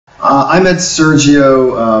I met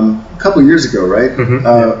Sergio a couple of years ago, right?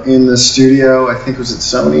 In the studio, I think it was at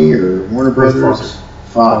Sony or Warner Brothers?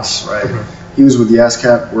 Fox, right? He was with the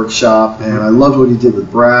ASCAP workshop, and I loved what he did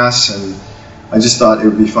with brass, and I just thought it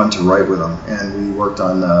would be fun to write with him. And we worked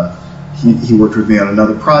on, he worked with me on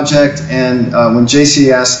another project, and when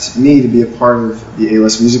JC asked me to be a part of the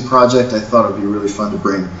A-List Music project, I thought it would be really fun to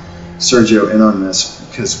bring Sergio in on this,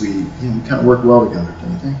 because we kind of work well together,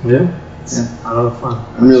 don't you think? Yeah. It's a lot of fun.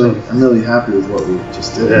 I'm really happy with what we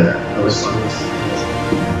just did in there. That was fun.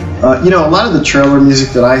 A lot of the trailer music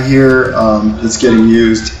that I hear that's getting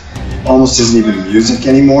used almost isn't even music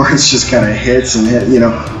anymore. It's just kind of hits and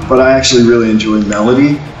But I actually really enjoy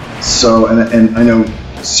melody. So, and I know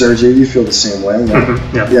Sergio, you feel the same way.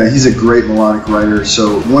 Right? Yeah, he's a great melodic writer.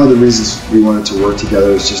 So one of the reasons we wanted to work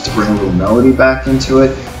together is just to bring a little melody back into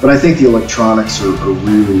it. But I think the electronics are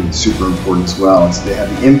really super important as well. They have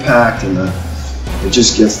the impact, and it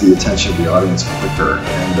just gets the attention of the audience quicker.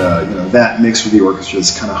 And that mixed with the orchestra,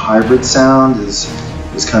 this kind of hybrid sound is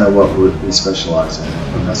kind of what we specialize in,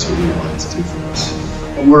 and that's what we wanted to do for this.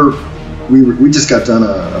 We just got done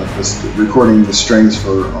recording the strings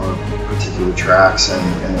for our particular tracks,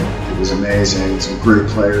 and it was amazing. Some great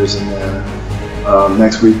players in there.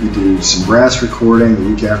 Next week we do some brass recording. The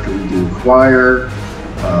week after we do choir,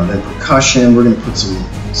 then percussion. We're going to put some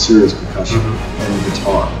serious percussion and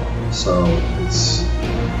guitar. So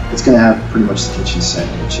it's going to have pretty much the kitchen sink,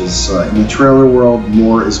 which is in the trailer world,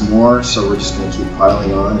 more is more. So we're just going to keep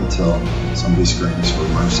piling on until somebody screams for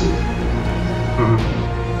mercy.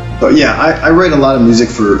 But yeah, I write a lot of music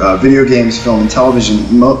for video games, film, and television,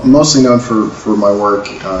 mostly known for my work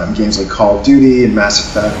in games like Call of Duty and Mass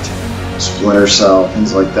Effect, Splinter Cell,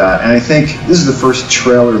 things like that. And I think this is the first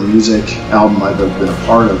trailer music album I've ever been a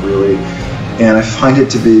part of, really. And I find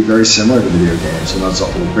it to be very similar to video games. It's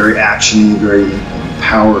all very actiony, very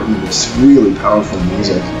it's really powerful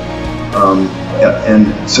music.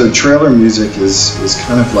 And so trailer music is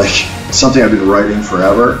kind of like something I've been writing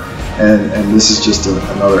forever. And this is just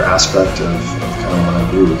another aspect of kind of what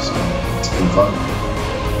I do, so it's been fun.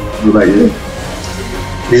 What about you?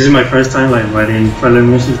 This is my first time writing trailer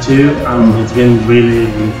music too. It's been really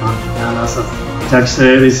fun. And as Jack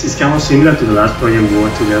said, it's kind of similar to the last project we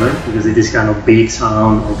worked together, because it is kind of beat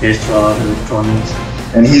sound, orchestra, electronics.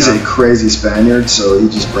 And he's a crazy Spaniard, so he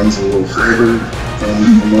just brings a little flavor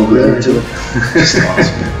and over there to it. Just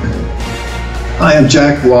awesome. Hi, I'm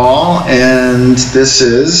Jack Wall, and this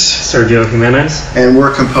is Sergio Jimenez, and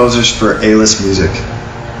we're composers for A-List Music.